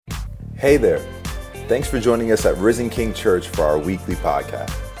Hey there. Thanks for joining us at Risen King Church for our weekly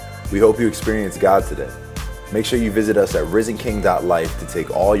podcast. We hope you experience God today. Make sure you visit us at risenking.life to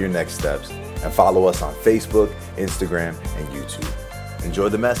take all your next steps and follow us on Facebook, Instagram, and YouTube. Enjoy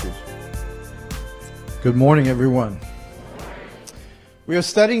the message. Good morning, everyone. We are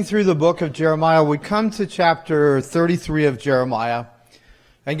studying through the book of Jeremiah. We come to chapter 33 of Jeremiah.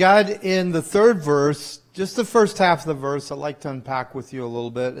 And God, in the third verse, just the first half of the verse, I'd like to unpack with you a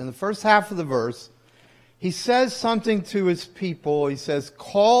little bit. In the first half of the verse, he says something to his people. He says,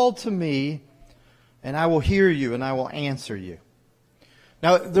 "Call to me, and I will hear you, and I will answer you."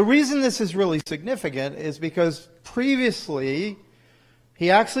 Now, the reason this is really significant is because previously, he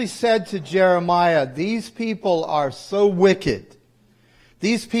actually said to Jeremiah, these people are so wicked.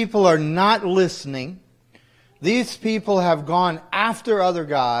 These people are not listening. These people have gone after other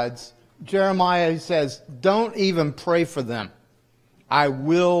gods. Jeremiah says, don't even pray for them. I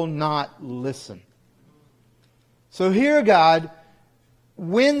will not listen. So here, God,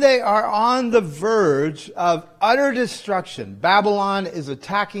 when they are on the verge of utter destruction, Babylon is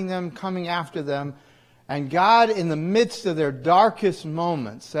attacking them, coming after them, and God, in the midst of their darkest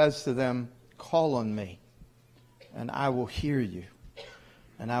moments, says to them, call on me, and I will hear you,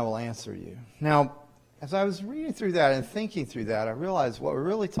 and I will answer you. Now, as I was reading through that and thinking through that, I realized what we're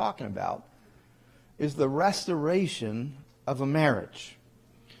really talking about is the restoration of a marriage.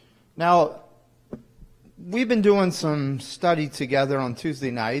 Now, we've been doing some study together on Tuesday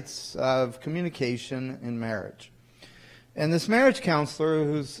nights of communication in marriage. And this marriage counselor,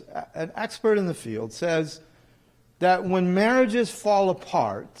 who's an expert in the field, says that when marriages fall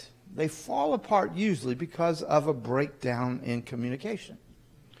apart, they fall apart usually because of a breakdown in communication.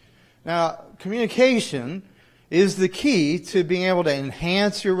 Now, communication is the key to being able to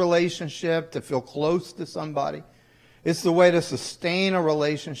enhance your relationship, to feel close to somebody. It's the way to sustain a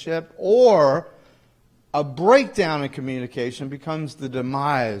relationship, or a breakdown in communication becomes the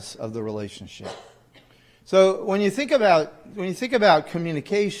demise of the relationship. So when you think about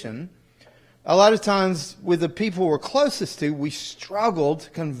communication, a lot of times with the people we're closest to, we struggle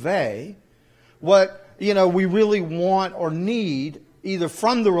to convey what we really want or need, either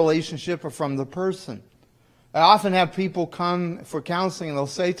from the relationship or from the person. I often have people come for counseling and they'll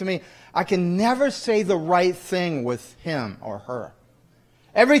say to me, I can never say the right thing with him or her.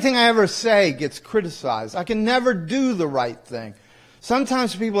 Everything I ever say gets criticized. I can never do the right thing.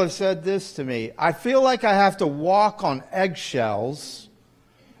 Sometimes people have said this to me, I feel like I have to walk on eggshells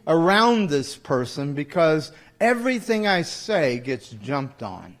around this person because everything I say gets jumped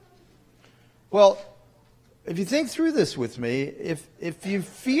on. Well, if you think through this with me, if you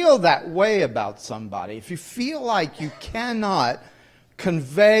feel that way about somebody, if you feel like you cannot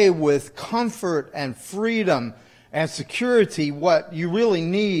convey with comfort and freedom and security what you really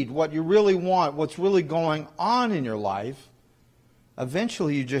need, what you really want, what's really going on in your life,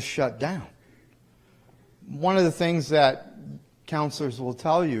 eventually you just shut down. One of the things that counselors will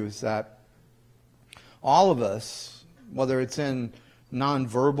tell you is that all of us, whether it's in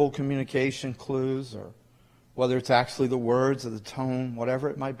nonverbal communication clues or whether it's actually the words or the tone, whatever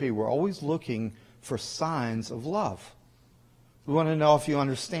it might be, we're always looking for signs of love. We want to know if you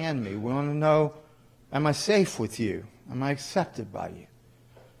understand me. We want to know, am I safe with you? Am I accepted by you?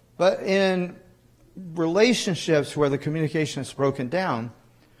 But in relationships where the communication is broken down,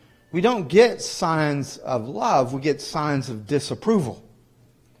 we don't get signs of love, we get signs of disapproval.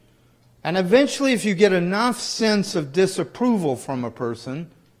 And eventually, if you get enough sense of disapproval from a person,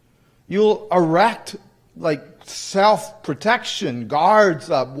 you'll erect like self-protection, guards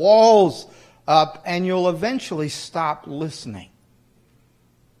up, walls up, and you'll eventually stop listening.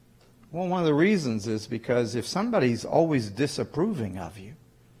 Well, one of the reasons is because if somebody's always disapproving of you,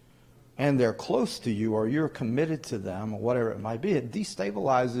 and they're close to you, or you're committed to them, or whatever it might be, it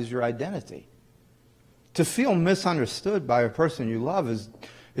destabilizes your identity. To feel misunderstood by a person you love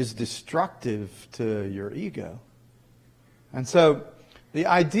is destructive to your ego. And so the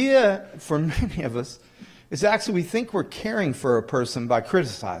idea for many of us is actually we think we're caring for a person by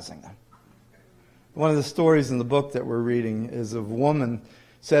criticizing them. One of the stories in the book that we're reading is of a woman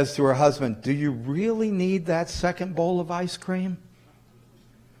says to her husband, do you really need that second bowl of ice cream?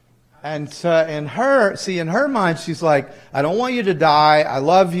 And in her mind, she's like, I don't want you to die. I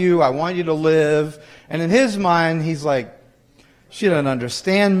love you. I want you to live. And in his mind, he's like, she doesn't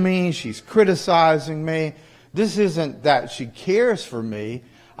understand me. She's criticizing me. This isn't that she cares for me.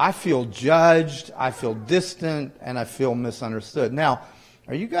 I feel judged, I feel distant, and I feel misunderstood. Now,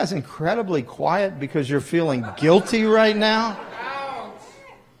 are you guys incredibly quiet because you're feeling guilty right now?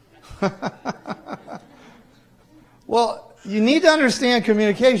 Well, you need to understand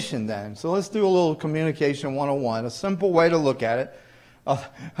communication then. So let's do a little communication 101, a simple way to look at it.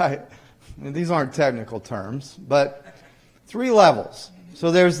 These aren't technical terms, but 3 levels.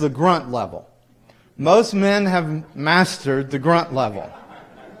 So there's the grunt level. Most men have mastered the grunt level.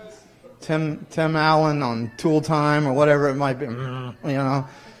 Tim Allen on Tool Time or whatever it might be,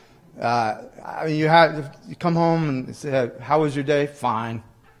 you come home and say, how was your day? Fine.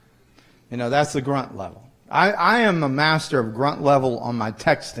 That's the grunt level. I am a master of grunt level on my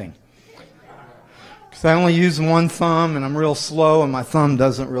texting. Because I only use one thumb and I'm real slow and my thumb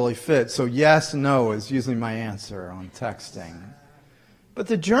doesn't really fit. So yes, no is usually my answer on texting. But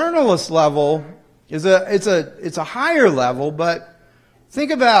the journalist level it's a higher level, but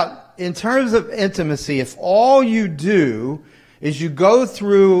think about in terms of intimacy, if all you do is you go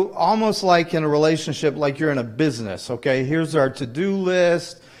through almost like in a relationship, like you're in a business, okay? Here's our to-do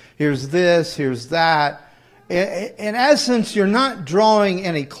list, here's this, here's that. In essence, you're not drawing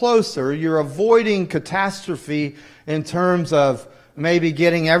any closer. You're avoiding catastrophe in terms of maybe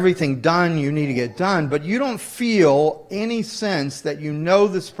getting everything done you need to get done, but you don't feel any sense that you know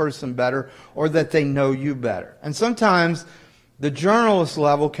this person better or that they know you better. And sometimes the journalist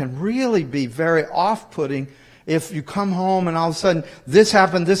level can really be very off-putting if you come home and all of a sudden, this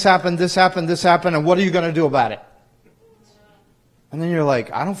happened, this happened, this happened, this happened, and what are you going to do about it? And then you're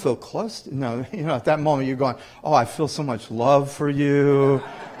like, I don't feel close. At that moment you're going, oh, I feel so much love for you.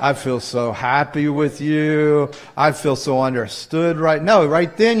 I feel so happy with you. I feel so understood right now.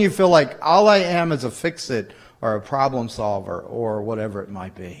 Right then you feel like all I am is a fix-it or a problem solver or whatever it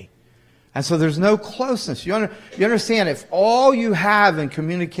might be. And so there's no closeness. You understand, if all you have in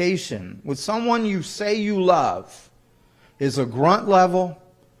communication with someone you say you love is a grunt level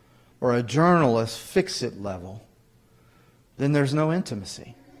or a journalist fix-it level, then there's no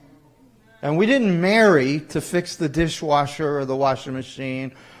intimacy. And we didn't marry to fix the dishwasher or the washing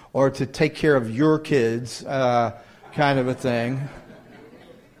machine or to take care of your kids, kind of a thing.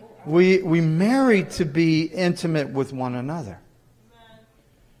 We married to be intimate with one another.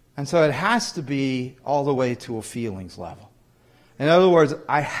 And so it has to be all the way to a feelings level. In other words,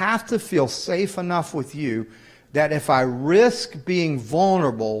 I have to feel safe enough with you that if I risk being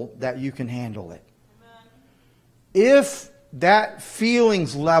vulnerable, that you can handle it. If that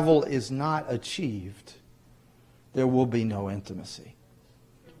feelings level is not achieved, there will be no intimacy.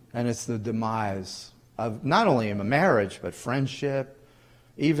 And it's the demise of not only a marriage, but friendship,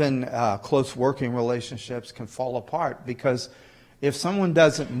 even close working relationships can fall apart. Because if someone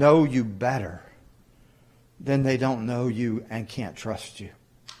doesn't know you better, then they don't know you and can't trust you.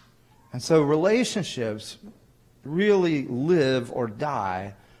 And so relationships really live or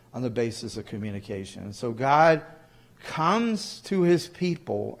die on the basis of communication. And so God comes to His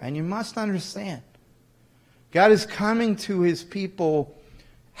people, and you must understand, God is coming to His people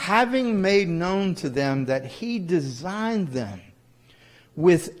having made known to them that He designed them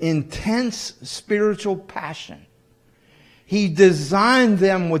with intense spiritual passion. He designed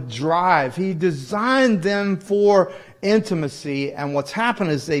them with drive. He designed them for intimacy. And what's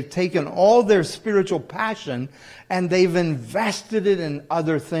happened is they've taken all their spiritual passion and they've invested it in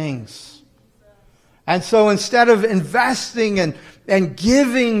other things. And so instead of investing and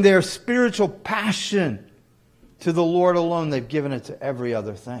giving their spiritual passion to the Lord alone, they've given it to every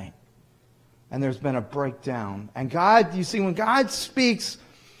other thing. And there's been a breakdown. And God, you see, when God speaks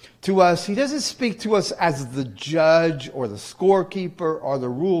to us, He doesn't speak to us as the judge or the scorekeeper or the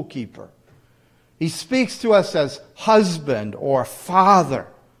rule keeper. He speaks to us as husband or father.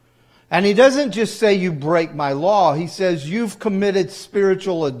 And He doesn't just say, you break my law. He says, you've committed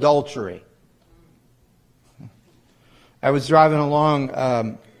spiritual adultery. I was driving along,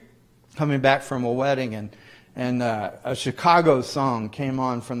 coming back from a wedding, and a Chicago song came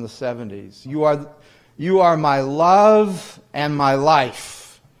on from the 70s. You are my love and my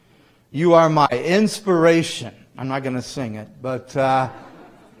life. You are my inspiration. I'm not going to sing it, but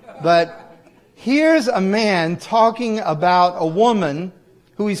here's a man talking about a woman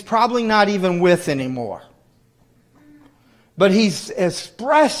who he's probably not even with anymore. But he's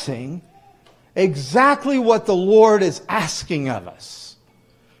expressing exactly what the Lord is asking of us.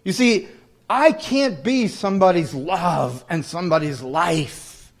 You see, I can't be somebody's love and somebody's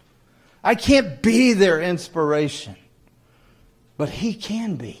life. I can't be their inspiration. But He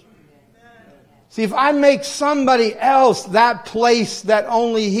can be. See, if I make somebody else that place that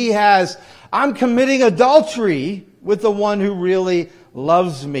only He has, I'm committing adultery with the one who really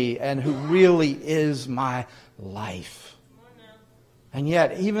loves me and who really is my life. And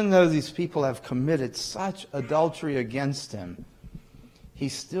yet, even though these people have committed such adultery against Him, He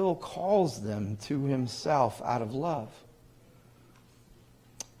still calls them to Himself out of love.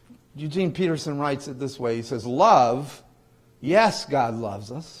 Eugene Peterson writes it this way. He says, love, yes, God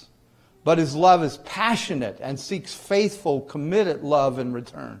loves us, but his love is passionate and seeks faithful, committed love in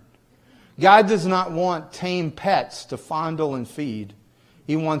return. God does not want tame pets to fondle and feed.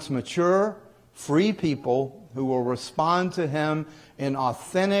 He wants mature, free people who will respond to him in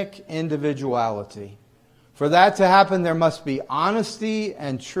authentic individuality. For that to happen, there must be honesty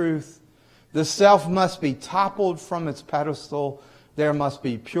and truth. The self must be toppled from its pedestal. There must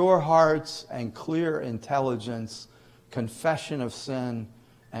be pure hearts and clear intelligence, confession of sin,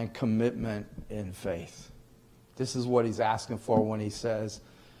 and commitment in faith. This is what he's asking for when he says,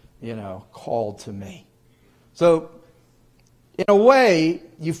 called to me. So, in a way,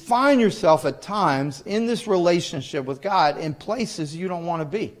 you find yourself at times in this relationship with God in places you don't want to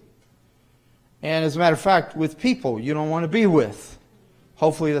be. And as a matter of fact, with people you don't want to be with.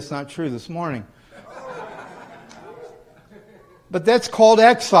 Hopefully that's not true this morning. But that's called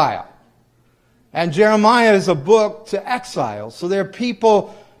exile. And Jeremiah is a book to exiles. So there are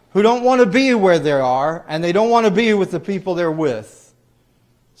people who don't want to be where they are, and they don't want to be with the people they're with.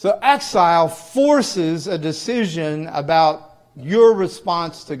 So exile forces a decision about your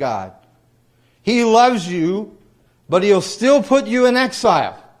response to God. He loves you, but he'll still put you in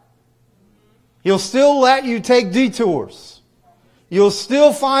exile. He'll still let you take detours. You'll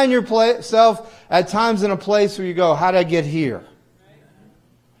still find yourself at times in a place where you go, how did I get here?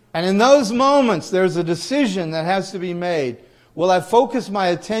 And in those moments, there's a decision that has to be made. Will I focus my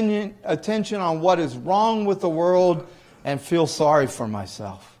attention on what is wrong with the world and feel sorry for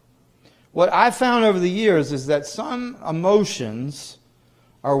myself? What I found over the years is that some emotions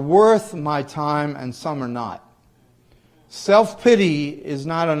are worth my time and some are not. Self-pity is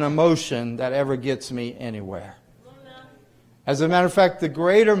not an emotion that ever gets me anywhere. As a matter of fact, the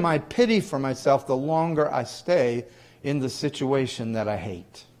greater my pity for myself, the longer I stay in the situation that I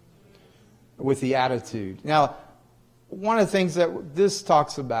hate with the attitude. Now, one of the things that this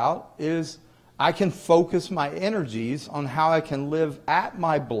talks about is I can focus my energies on how I can live at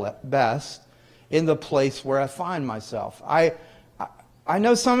my best in the place where I find myself. I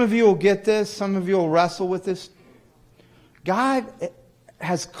know some of you will get this, some of you will wrestle with this. God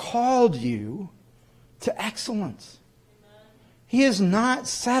has called you to excellence. He is not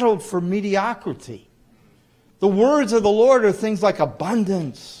settled for mediocrity. The words of the Lord are things like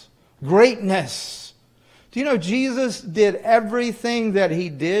abundance, greatness. Do you know Jesus did everything that he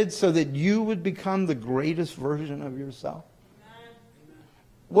did so that you would become the greatest version of yourself?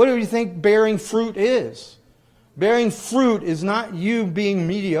 What do you think bearing fruit is? Bearing fruit is not you being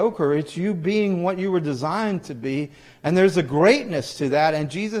mediocre. It's you being what you were designed to be. And there's a greatness to that.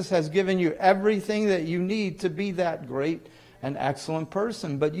 And Jesus has given you everything that you need to be that great and excellent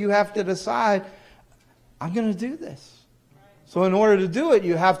person. But you have to decide, I'm going to do this. So in order to do it,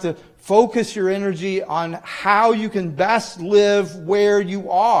 you have to focus your energy on how you can best live where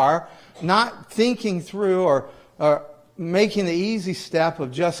you are, not thinking through or making the easy step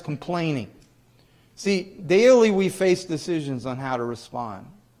of just complaining. See, daily we face decisions on how to respond.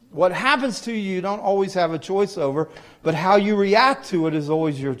 What happens to you, you don't always have a choice over, but how you react to it is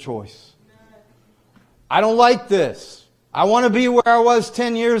always your choice. I don't like this. I want to be where I was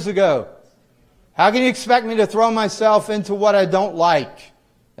 10 years ago. How can you expect me to throw myself into what I don't like?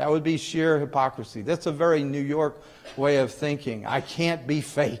 That would be sheer hypocrisy. That's a very New York way of thinking. I can't be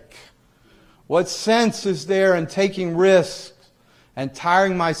fake. What sense is there in taking risks and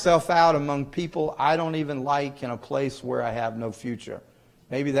tiring myself out among people I don't even like in a place where I have no future?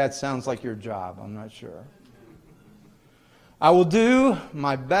 Maybe that sounds like your job. I'm not sure. I will do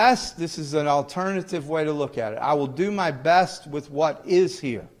my best. This is an alternative way to look at it. I will do my best with what is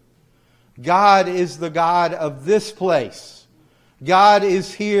here. God is the God of this place. God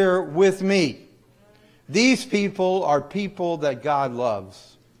is here with me. These people are people that God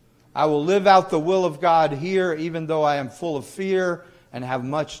loves. I will live out the will of God here, even though I am full of fear and have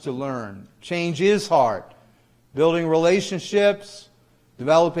much to learn. Change is hard. Building relationships,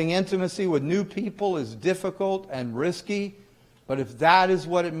 developing intimacy with new people is difficult and risky. But if that is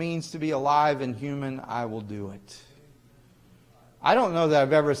what it means to be alive and human, I will do it. I don't know that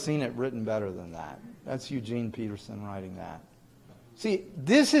I've ever seen it written better than that. That's Eugene Peterson writing that. See,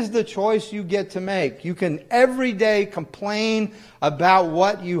 this is the choice you get to make. You can every day complain about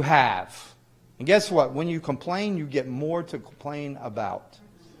what you have. And guess what? When you complain, you get more to complain about.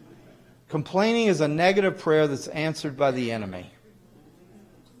 Complaining is a negative prayer that's answered by the enemy.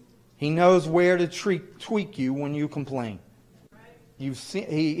 He knows where to tweak you when you complain.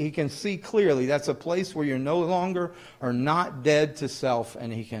 He can see clearly that's a place where you're no longer or not dead to self,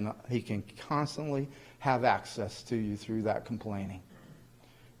 and he can constantly have access to you through that complaining.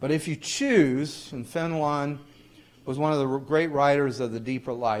 But if you choose, and Fenelon was one of the great writers of The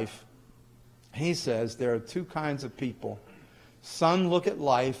Deeper Life, he says there are two kinds of people. Some look at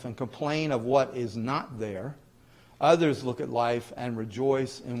life and complain of what is not there. Others look at life and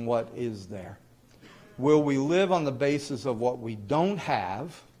rejoice in what is there. Will we live on the basis of what we don't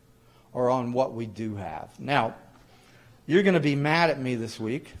have or on what we do have? Now, you're going to be mad at me this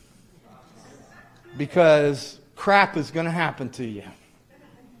week because crap is going to happen to you.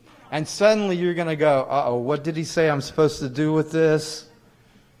 And suddenly you're going to go, uh-oh, what did he say I'm supposed to do with this?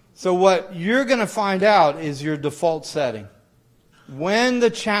 So what you're going to find out is your default setting. When the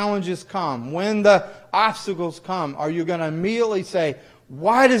challenges come, when the obstacles come, are you going to immediately say,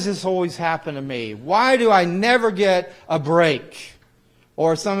 why does this always happen to me? Why do I never get a break?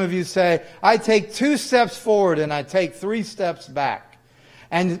 Or some of you say, I take 2 steps forward and I take 3 steps back.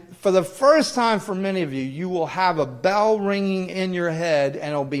 And for the first time for many of you, you will have a bell ringing in your head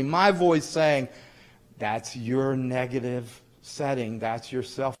and it'll be my voice saying, that's your negative setting. That's your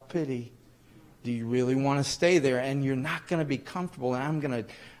self-pity. Do you really want to stay there? And you're not going to be comfortable. And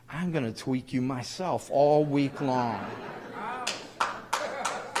I'm going to tweak you myself all week long.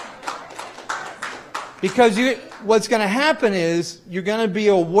 Because what's going to happen is you're going to be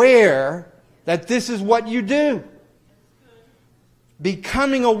aware that this is what you do.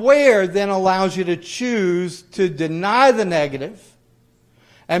 Becoming aware then allows you to choose to deny the negative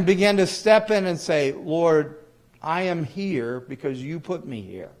and begin to step in and say, Lord, I am here because you put me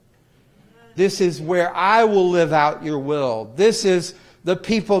here. This is where I will live out your will. This is the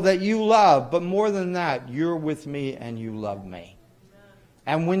people that you love. But more than that, you're with me and you love me.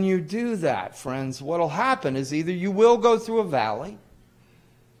 And when you do that, friends, what will happen is either you will go through a valley,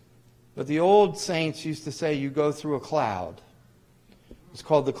 but the old saints used to say you go through a cloud. It's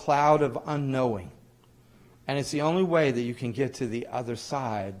called the cloud of unknowing. And it's the only way that you can get to the other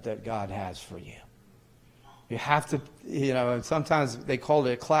side that God has for you. You have to, and sometimes they call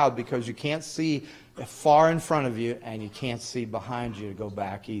it a cloud because you can't see far in front of you and you can't see behind you to go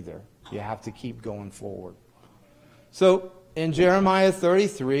back either. You have to keep going forward. So in Jeremiah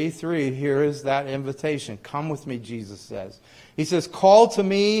 33:3, here is that invitation. Come with me, Jesus says. He says, call to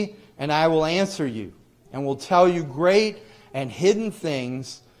me and I will answer you and will tell you great and hidden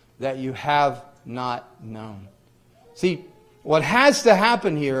things that you have not known. See, what has to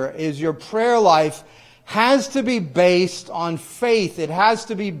happen here is your prayer life has to be based on faith. It has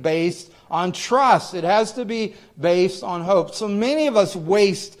to be based on trust. It has to be based on hope. So many of us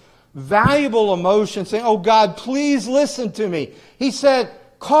waste valuable emotion saying, oh God, please listen to me. He said,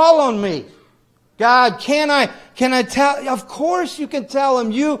 call on me. God, can I tell? Of course you can tell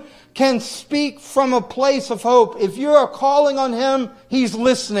him. You can speak from a place of hope. If you are calling on him, he's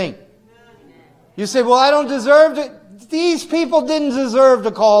listening. You say, well, I don't deserve it. These people didn't deserve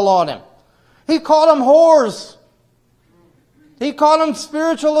to call on him. He called them whores. He called them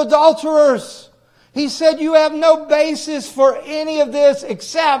spiritual adulterers. He said, you have no basis for any of this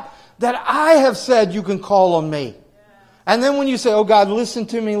except that I have said you can call on me. And then when you say, oh God, listen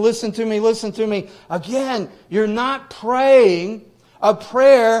to me, listen to me, listen to me. Again, you're not praying a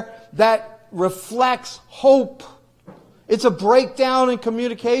prayer that reflects hope. It's a breakdown in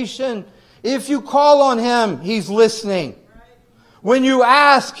communication. If you call on him, he's listening. When you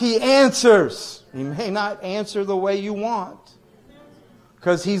ask, he answers. He may not answer the way you want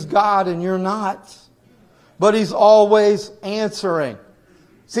because he's God and you're not. But he's always answering.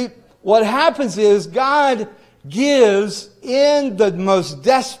 See, what happens is God gives in the most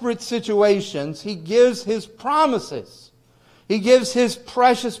desperate situations, he gives his promises. He gives his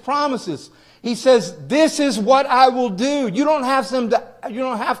precious promises. He says, this is what I will do. You don't have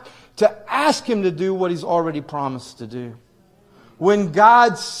to ask him to do what he's already promised to do. When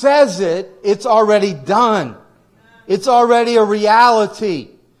God says it, it's already done. It's already a reality.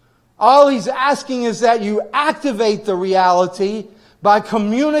 All he's asking is that you activate the reality by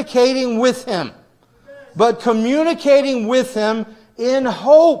communicating with him. But communicating with him in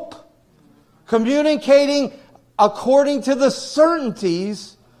hope. Communicating according to the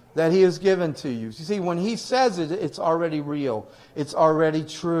certainties that he has given to you. You see, when he says it, it's already real. It's already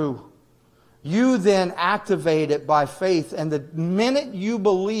true. You then activate it by faith, and the minute you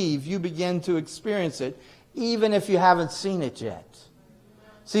believe, you begin to experience it, even if you haven't seen it yet.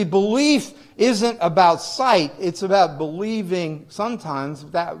 See, belief isn't about sight. It's about believing sometimes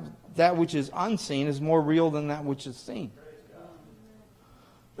that which is unseen is more real than that which is seen.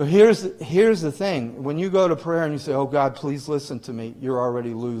 But here's the thing. When you go to prayer and you say, oh God, please listen to me, you're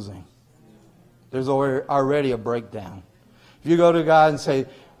already losing. There's already a breakdown. If you go to God and say,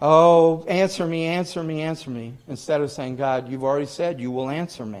 oh, answer me, answer me, answer me. Instead of saying, God, you've already said you will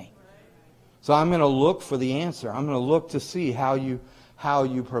answer me. So I'm going to look for the answer. I'm going to look to see how you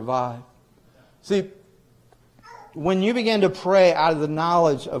provide. See, when you begin to pray out of the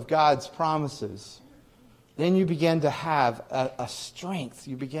knowledge of God's promises, then you begin to have a strength.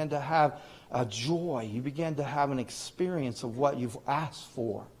 You begin to have a joy. You begin to have an experience of what you've asked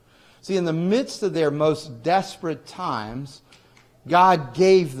for. See, in the midst of their most desperate times, God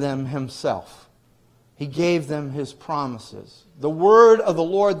gave them Himself. He gave them His promises. The word of the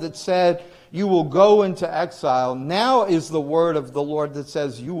Lord that said, you will go into exile, now is the word of the Lord that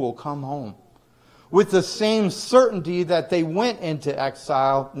says, you will come home. With the same certainty that they went into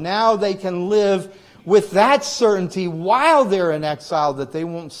exile, now they can live with that certainty while they're in exile that they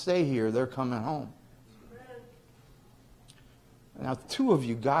won't stay here. They're coming home. Now, 2 of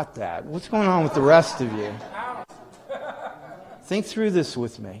you got that. What's going on with the rest of you? Think through this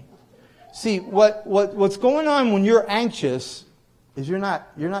with me. See, what's going on when you're anxious is you're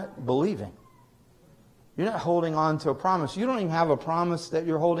not believing. You're not holding on to a promise. You don't even have a promise that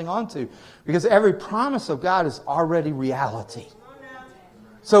you're holding on to, because every promise of God is already reality.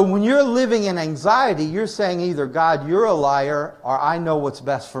 So when you're living in anxiety, you're saying either, God, you're a liar, or I know what's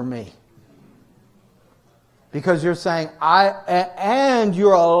best for me. Because you're saying, and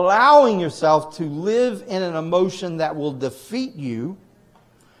you're allowing yourself to live in an emotion that will defeat you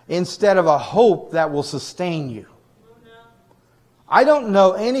instead of a hope that will sustain you. I don't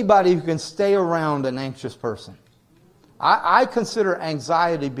know anybody who can stay around an anxious person. I consider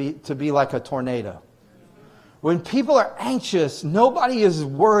anxiety to be like a tornado. When people are anxious, nobody is as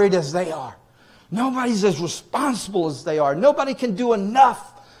worried as they are. Nobody's as responsible as they are. Nobody can do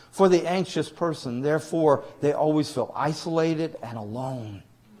enough for the anxious person. Therefore, they always feel isolated and alone.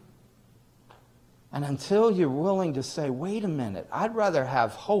 And until you're willing to say, wait a minute, I'd rather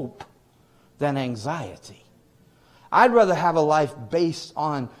have hope than anxiety. I'd rather have a life based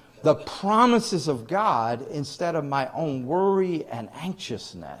on the promises of God instead of my own worry and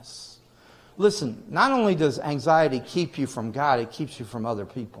anxiousness. Listen, not only does anxiety keep you from God, it keeps you from other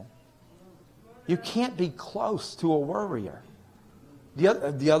people. You can't be close to a worrier.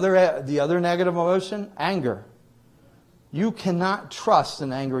 The other negative emotion, anger. You cannot trust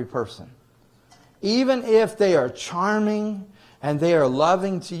an angry person. Even if they are charming and they are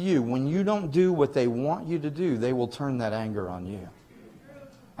loving to you, when you don't do what they want you to do, they will turn that anger on you.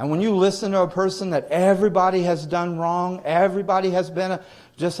 And when you listen to a person that everybody has done wrong, everybody has been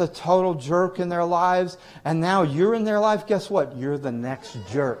just a total jerk in their lives, and now you're in their life, guess what? You're the next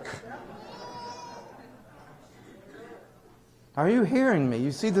jerk. Are you hearing me?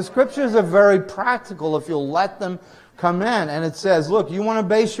 You see, the scriptures are very practical if you'll let them come in. And it says, look, you want to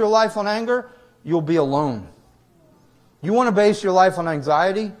base your life on anger? You'll be alone. You want to base your life on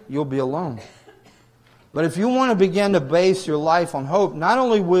anxiety? You'll be alone. But if you want to begin to base your life on hope, not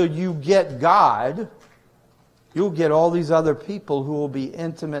only will you get God, you'll get all these other people who will be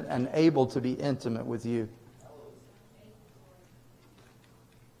intimate and able to be intimate with you.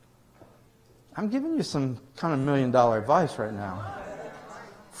 I'm giving you some kind of $1 million advice right now.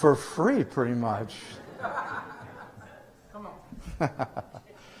 For free, pretty much. Come on.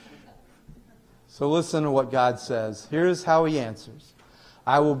 So listen to what God says. Here's how He answers.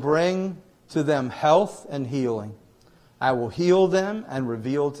 I will bring to them health and healing. I will heal them and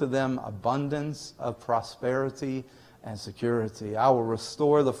reveal to them abundance of prosperity and security. I will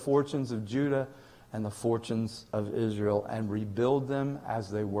restore the fortunes of Judah and the fortunes of Israel and rebuild them as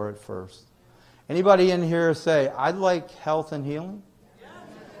they were at first. Anybody in here say, I'd like health and healing?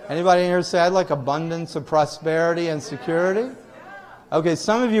 Anybody in here say, I'd like abundance of prosperity and security? Okay,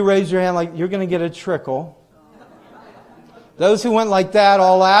 some of you raised your hand like you're going to get a trickle. Those who went like that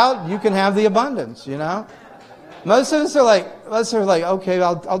all out, you can have the abundance, you know. Most of us are like, okay,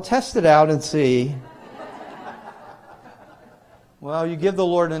 I'll test it out and see. Well, you give the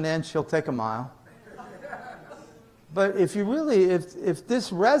Lord an inch, He'll take a mile. But if you really, if this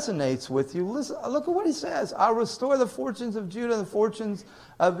resonates with you, listen, look at what He says. I'll restore the fortunes of Judah and the fortunes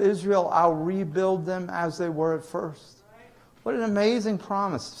of Israel. I'll rebuild them as they were at first. What an amazing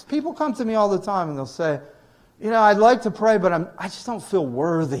promise. People come to me all the time and they'll say, I'd like to pray, but I just don't feel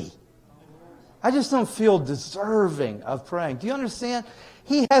worthy. I just don't feel deserving of praying. Do you understand?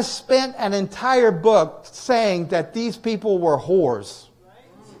 He has spent an entire book saying that these people were whores.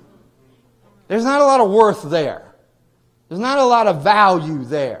 There's not a lot of worth there. There's not a lot of value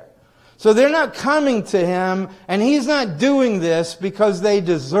there. So they're not coming to Him, and He's not doing this because they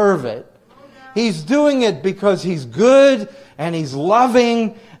deserve it. He's doing it because He's good, and He's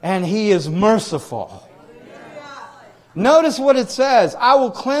loving, and He is merciful. Notice what it says. I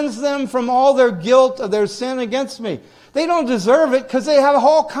will cleanse them from all their guilt of their sin against me. They don't deserve it because they have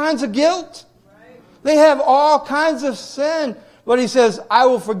all kinds of guilt. They have all kinds of sin. But he says, I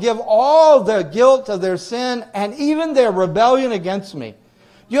will forgive all the guilt of their sin and even their rebellion against me.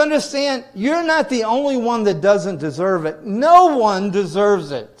 You understand? You're not the only one that doesn't deserve it. No one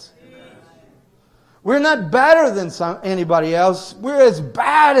deserves it. We're not better than anybody else. We're as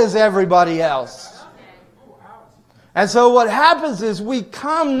bad as everybody else. And so what happens is we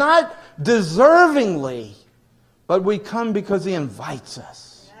come not deservingly, but we come because He invites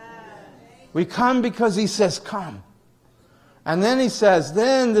us. We come because He says, come. And then He says,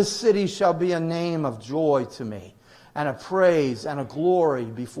 then this city shall be a name of joy to me, and a praise and a glory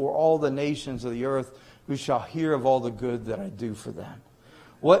before all the nations of the earth who shall hear of all the good that I do for them.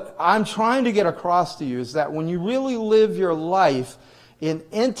 What I'm trying to get across to you is that when you really live your life in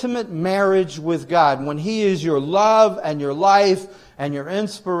intimate marriage with God, when He is your love and your life and your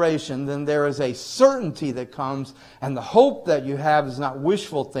inspiration, then there is a certainty that comes, and the hope that you have is not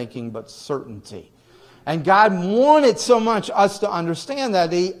wishful thinking, but certainty. And God wanted so much us to understand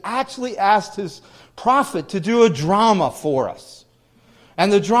that He actually asked His prophet to do a drama for us.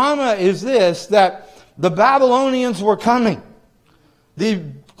 And the drama is this, that the Babylonians were coming. The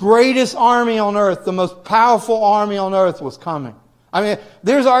greatest army on earth, the most powerful army on earth was coming. I mean,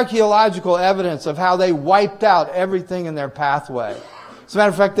 there's archaeological evidence of how they wiped out everything in their pathway. As a matter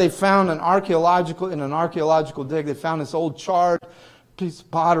of fact, they found in an archaeological dig, they found this old charred piece of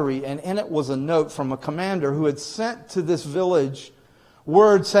pottery, and in it was a note from a commander who had sent to this village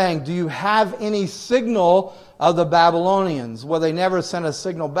word saying, do you have any signal of the Babylonians? Well, they never sent a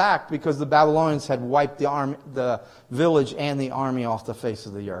signal back because the Babylonians had wiped the village and the army off the face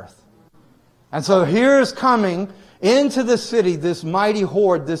of the earth. And so here's coming into the city this mighty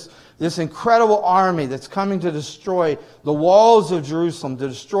horde, this incredible army that's coming to destroy the walls of Jerusalem, to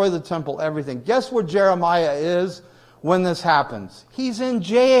destroy the temple, everything. Guess where Jeremiah is when this happens? He's in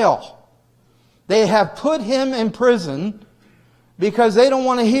jail. They have put him in prison because they don't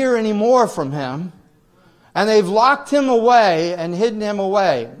want to hear any more from him. And they've locked him away and hidden him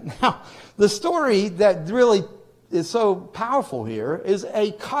away. Now, the story that really is so powerful here is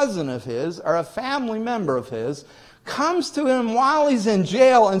a cousin of his, or a family member of his, comes to him while he's in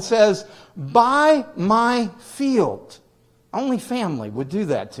jail and says, buy my field. Only family would do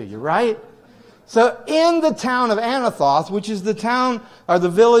that to you, right? So in the town of Anathoth, which is the town or the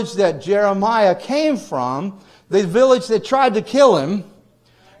village that Jeremiah came from, the village that tried to kill him,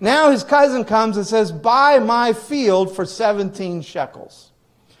 now his cousin comes and says, buy my field for 17 shekels.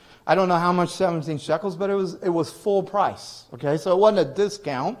 I don't know how much 17 shekels, but it was full price. Okay, so it wasn't a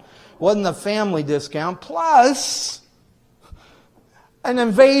discount. It wasn't a family discount. Plus, an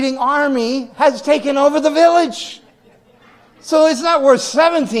invading army has taken over the village. So it's not worth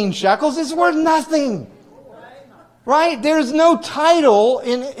 17 shekels, it's worth nothing. Right? There's no title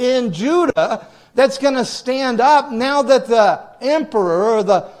in Judah that's going to stand up now that the emperor or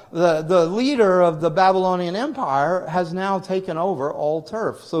the leader of the Babylonian Empire has now taken over all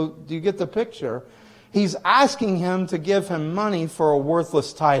turf. So do you get the picture? He's asking him to give him money for a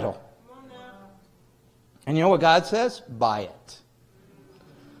worthless title. And you know what God says? Buy it.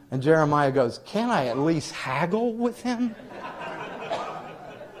 And Jeremiah goes, can I at least haggle with him?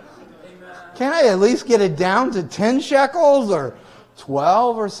 Can I at least get it down to 10 shekels or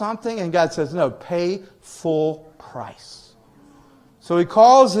 12 or something? And God says, no, pay full price. So he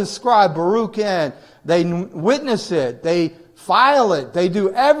calls his scribe Baruch in. They witness it. They file it. They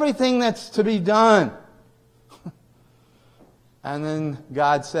do everything that's to be done. And then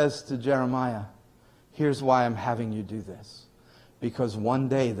God says to Jeremiah, here's why I'm having you do this. Because one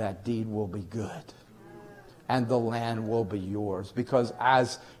day that deed will be good. And the land will be yours. Because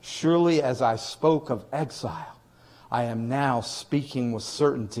as surely as I spoke of exile, I am now speaking with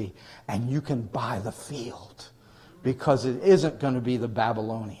certainty. And you can buy the field. Because it isn't going to be the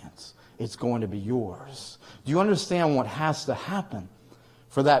Babylonians. It's going to be yours. Do you understand what has to happen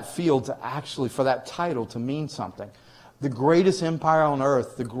for that field to actually, for that title to mean something? The greatest empire on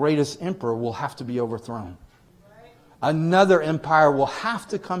earth, the greatest emperor will have to be overthrown. Another empire will have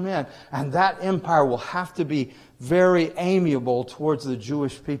to come in, and that empire will have to be very amiable towards the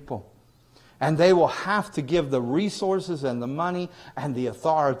Jewish people. And they will have to give the resources and the money and the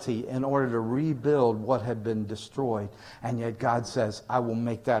authority in order to rebuild what had been destroyed. And yet God says, I will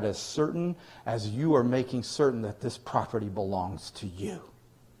make that as certain as you are making certain that this property belongs to you.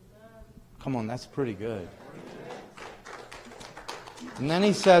 Come on, that's pretty good. And then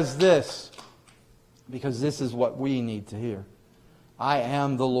he says this, because this is what we need to hear. I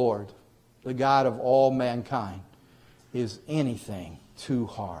am the Lord, the God of all mankind. is anything too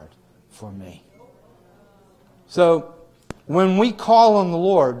hard for me. So, when we call on the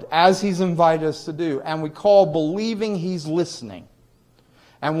Lord, as He's invited us to do, and we call believing He's listening,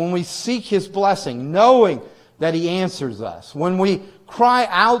 and when we seek His blessing, knowing that He answers us, when we cry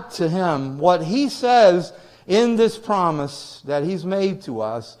out to Him, what He says in this promise that He's made to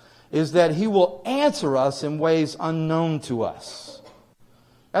us is that He will answer us in ways unknown to us.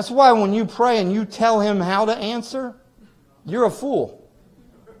 That's why when you pray and you tell Him how to answer, you're a fool.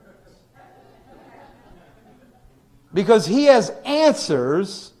 Because He has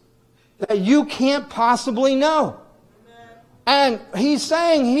answers that you can't possibly know. And He's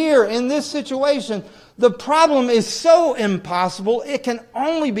saying here in this situation, the problem is so impossible, it can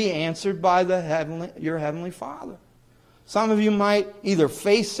only be answered by your Heavenly Father. Some of you might either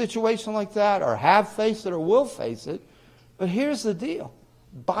face a situation like that, or have faced it, or will face it. But here's the deal.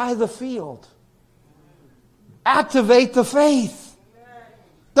 Buy the field. Activate the faith.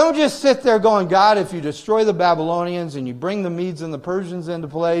 Don't just sit there going, God, if you destroy the Babylonians and you bring the Medes and the Persians into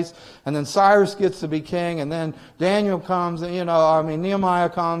place, and then Cyrus gets to be king, and then Daniel comes, and Nehemiah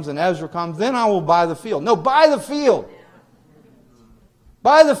comes, and Ezra comes, then I will buy the field. No, buy the field.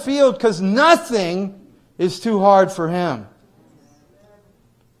 Buy the field, because nothing is too hard for Him.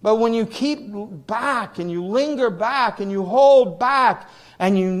 But when you keep back, and you linger back, and you hold back,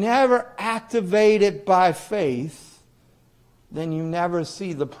 and you never activate it by faith, then you never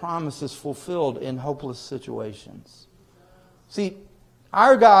see the promises fulfilled in hopeless situations. See,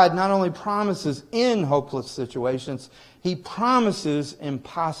 our God not only promises in hopeless situations, He promises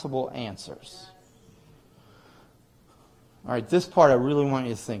impossible answers. All right, this part I really want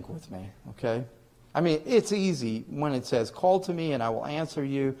you to think with me, okay? I mean, it's easy when it says, call to me and I will answer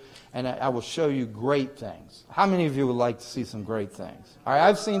you and I will show you great things. How many of you would like to see some great things? All right,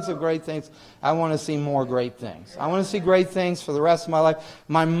 I've seen some great things. I want to see more great things. I want to see great things for the rest of my life.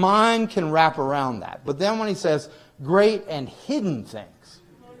 My mind can wrap around that. But then when He says great and hidden things.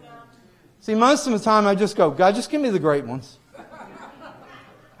 See, most of the time I just go, God, just give me the great ones.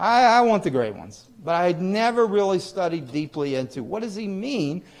 I want the great ones. But I had never really studied deeply into what does He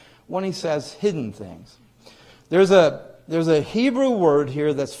mean when He says hidden things. There's a Hebrew word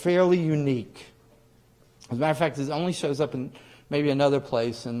here that's fairly unique. As a matter of fact, it only shows up in maybe another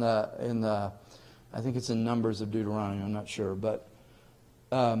place in the I think it's in Numbers of Deuteronomy, I'm not sure, but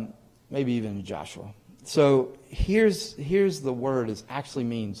maybe even in Joshua. So here's the word. It actually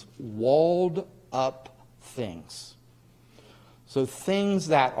means walled up things. So things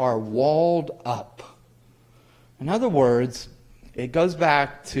that are walled up. In other words, it goes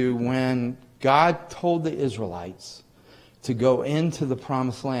back to when God told the Israelites to go into the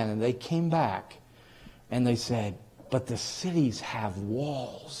promised land. And they came back and they said, but the cities have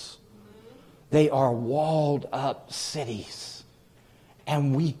walls. They are walled up cities.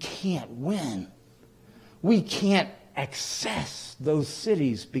 And we can't win. We can't access those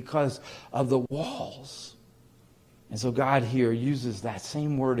cities because of the walls. And so God here uses that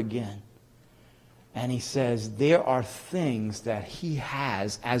same word again. And He says, there are things that He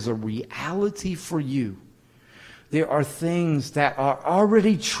has as a reality for you. There are things that are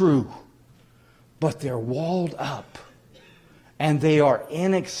already true, but they're walled up. And they are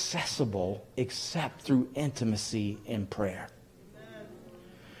inaccessible except through intimacy in prayer.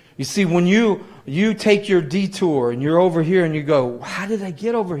 You see, when you take your detour and you're over here and you go, how did I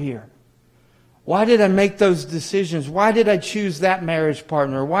get over here? Why did I make those decisions? Why did I choose that marriage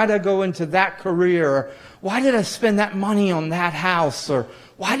partner? Why did I go into that career? Or why did I spend that money on that house? Or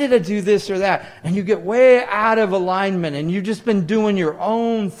why did I do this or that? And you get way out of alignment and you've just been doing your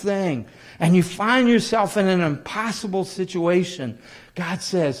own thing. And you find yourself in an impossible situation. God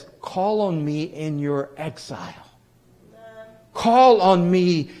says, call on me in your exile. Call on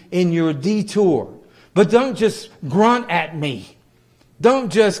me in your detour. But don't just grunt at me.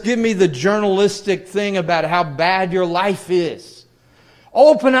 Don't just give me the journalistic thing about how bad your life is.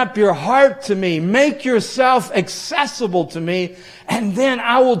 Open up your heart to me. Make yourself accessible to me. And then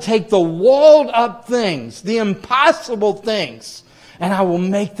I will take the walled up things, the impossible things, and I will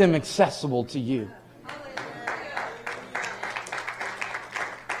make them accessible to you.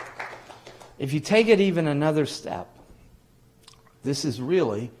 If you take it even another step, this is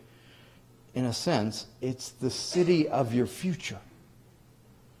really, in a sense, it's the city of your future.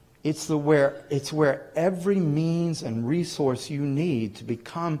 It's where every means and resource you need to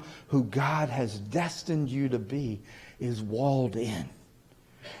become who God has destined you to be is walled in.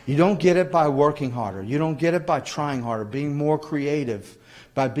 You don't get it by working harder. You don't get it by trying harder, being more creative,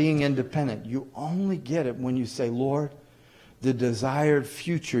 by being independent. You only get it when you say, Lord, the desired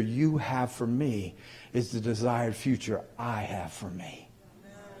future you have for me is the desired future I have for me.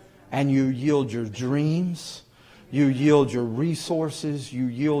 And you yield your dreams, you yield your resources, you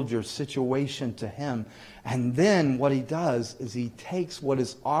yield your situation to Him. And then what He does is He takes what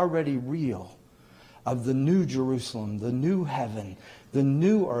is already real of the new Jerusalem, the new heaven, the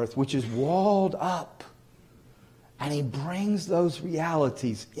new earth, which is walled up. And He brings those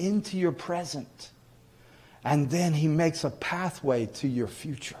realities into your present. And then He makes a pathway to your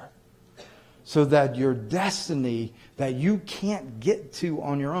future. So that your destiny that you can't get to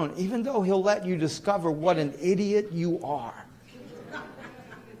on your own, even though He'll let you discover what an idiot you are.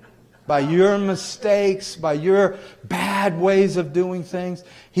 By your mistakes, by your bad ways of doing things,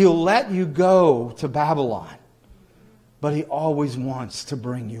 He'll let you go to Babylon. But He always wants to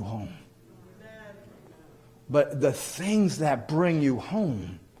bring you home. But the things that bring you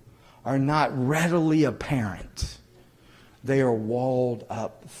home are not readily apparent. They are walled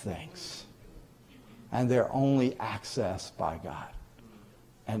up things. And they're only accessed by God.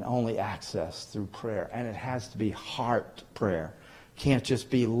 And only accessed through prayer. And it has to be heart prayer. Can't just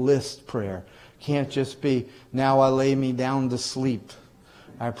be list prayer. Can't just be, now I lay me down to sleep.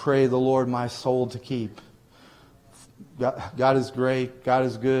 I pray the Lord my soul to keep. God is great. God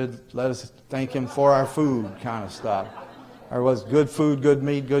is good. Let us thank Him for our food kind of stuff. Or was good food, good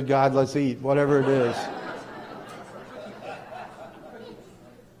meat, good God, let's eat. Whatever it is.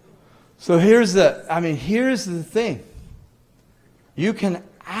 So here's the thing. You can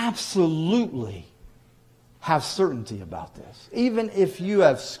absolutely have certainty about this. Even if you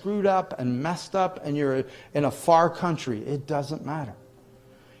have screwed up and messed up and you're in a far country, it doesn't matter.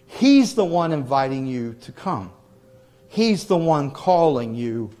 He's the one inviting you to come. He's the one calling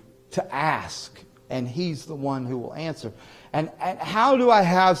you to ask. And He's the one who will answer. And how do I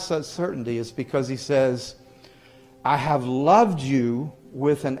have such certainty? It's because He says, I have loved you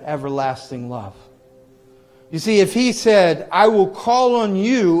with an everlasting love. You see, if He said, I will call on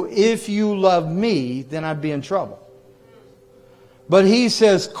you if you love me, then I'd be in trouble. But He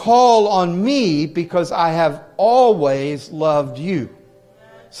says, call on me because I have always loved you.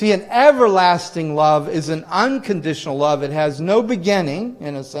 See, an everlasting love is an unconditional love. It has no beginning,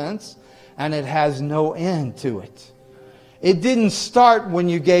 in a sense, and it has no end to it. It didn't start when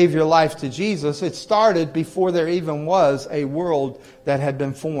you gave your life to Jesus. It started before there even was a world that had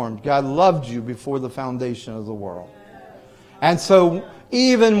been formed. God loved you before the foundation of the world. And so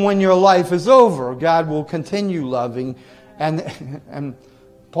even when your life is over, God will continue loving. And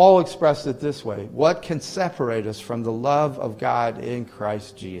Paul expressed it this way: what can separate us from the love of God in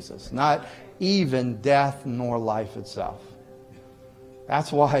Christ Jesus? Not even death nor life itself.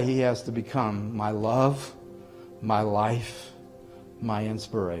 That's why He has to become my love, my life, my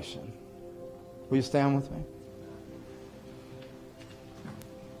inspiration. Will you stand with me?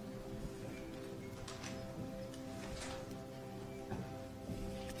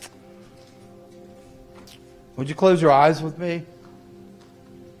 Would you close your eyes with me?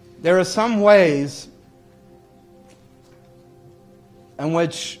 There are some ways in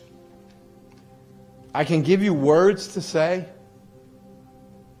which I can give you words to say,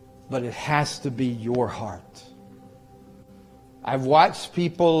 but it has to be your heart. I've watched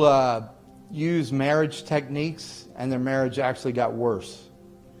people use marriage techniques, and their marriage actually got worse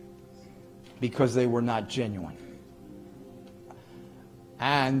because they were not genuine.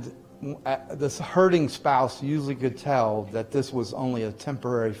 And this hurting spouse usually could tell that this was only a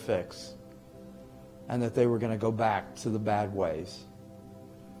temporary fix and that they were going to go back to the bad ways.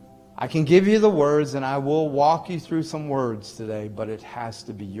 I can give you the words, and I will walk you through some words today, but it has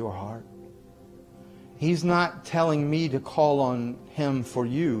to be your heart. He's not telling me to call on Him for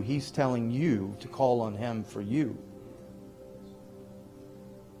you. He's telling you to call on Him for you.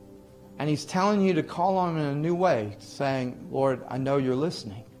 And He's telling you to call on Him in a new way, saying, Lord, I know you're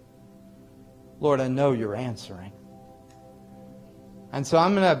listening. Lord, I know you're answering. And so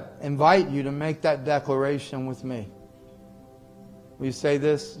I'm going to invite you to make that declaration with me. Will you say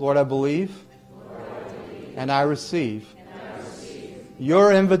this? Lord, I believe, and I receive,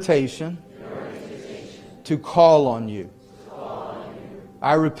 your invitation to call on you.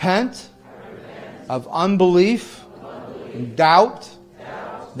 I repent of unbelief and doubt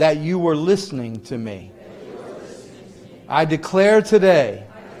that you were listening to me. I declare today,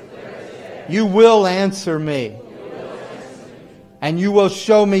 you will answer me. And you will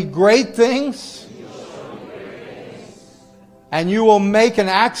show me great things. And you will make an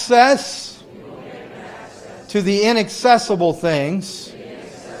access to the inaccessible things.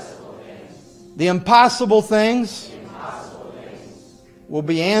 The impossible things will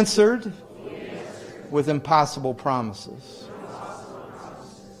be answered with impossible promises.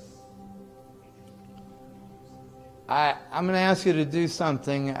 I'm going to ask you to do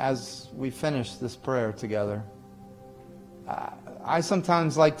something as we finish this prayer together. I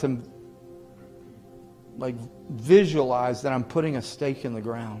sometimes like to visualize that I'm putting a stake in the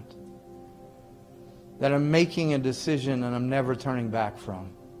ground, that I'm making a decision and I'm never turning back from.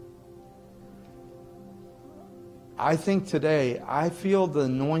 I think today I feel the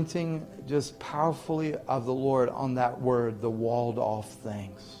anointing just powerfully of the Lord on that word, the walled off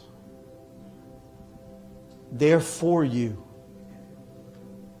things. They're for you.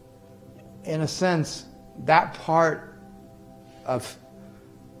 In a sense, that part of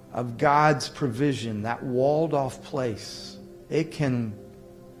God's provision, that walled off place, it can,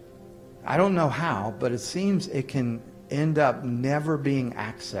 I don't know how, but it seems it can end up never being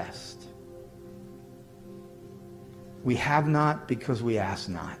accessed. We have not because we ask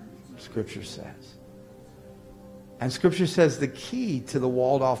not, Scripture says. And Scripture says the key to the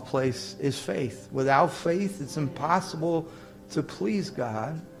walled off place is faith. Without faith, it's impossible to please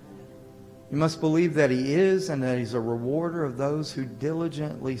God. You must believe that He is and that He's a rewarder of those who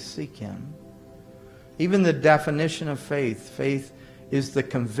diligently seek Him. Even the definition of faith is the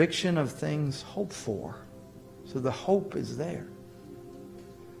conviction of things hoped for. So the hope is there.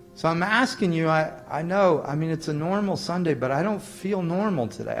 So I'm asking you, I know, it's a normal Sunday, but I don't feel normal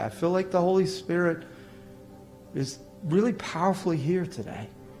today. I feel like the Holy Spirit is really powerfully here today.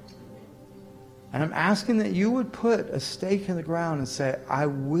 And I'm asking that you would put a stake in the ground and say, I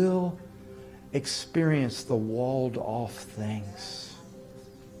will experience the walled off things.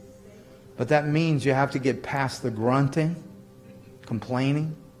 But that means you have to get past the grunting,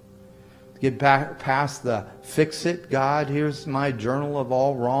 complaining, get back past the fix it, God, here's my journal of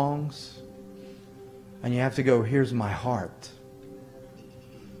all wrongs. And you have to go, here's my heart.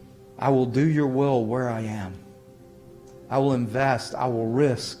 I will do your will where I am. I will invest. I will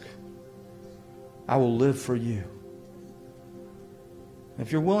risk. I will live for you.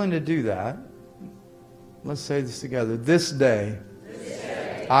 If you're willing to do that, let's say this together. This day,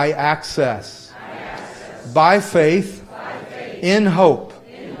 I access, by faith, in hope,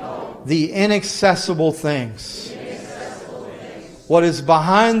 the inaccessible things. What is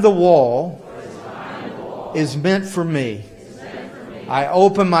behind the wall is meant for me. I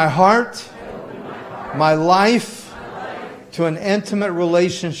open my heart, my life, to an intimate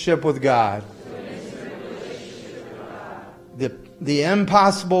relationship with God. The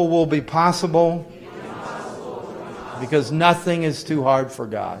impossible will be possible because nothing is too hard for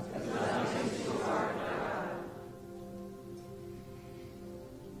God.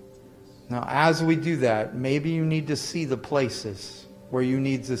 Now, as we do that, maybe you need to see the places where you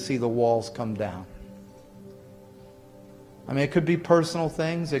need to see the walls come down. It could be personal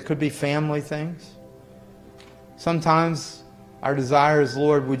things. It could be family things. Sometimes our desire is,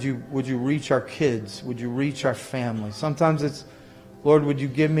 Lord, would you reach our kids? Would you reach our family? Sometimes it's, Lord, would you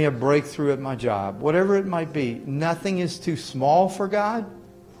give me a breakthrough at my job? Whatever it might be, nothing is too small for God,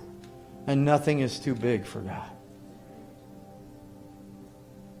 and nothing is too big for God.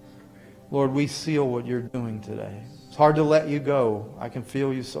 Lord, we seal what you're doing today. It's hard to let you go. I can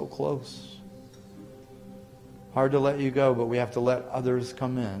feel you so close. Hard to let you go, but we have to let others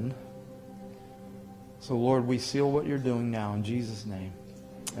come in. So, Lord, we seal what you're doing now in Jesus' name.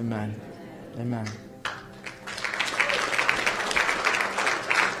 Amen. Amen.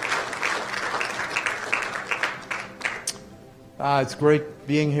 It's great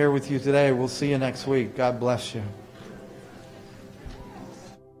being here with you today. We'll see you next week. God bless you.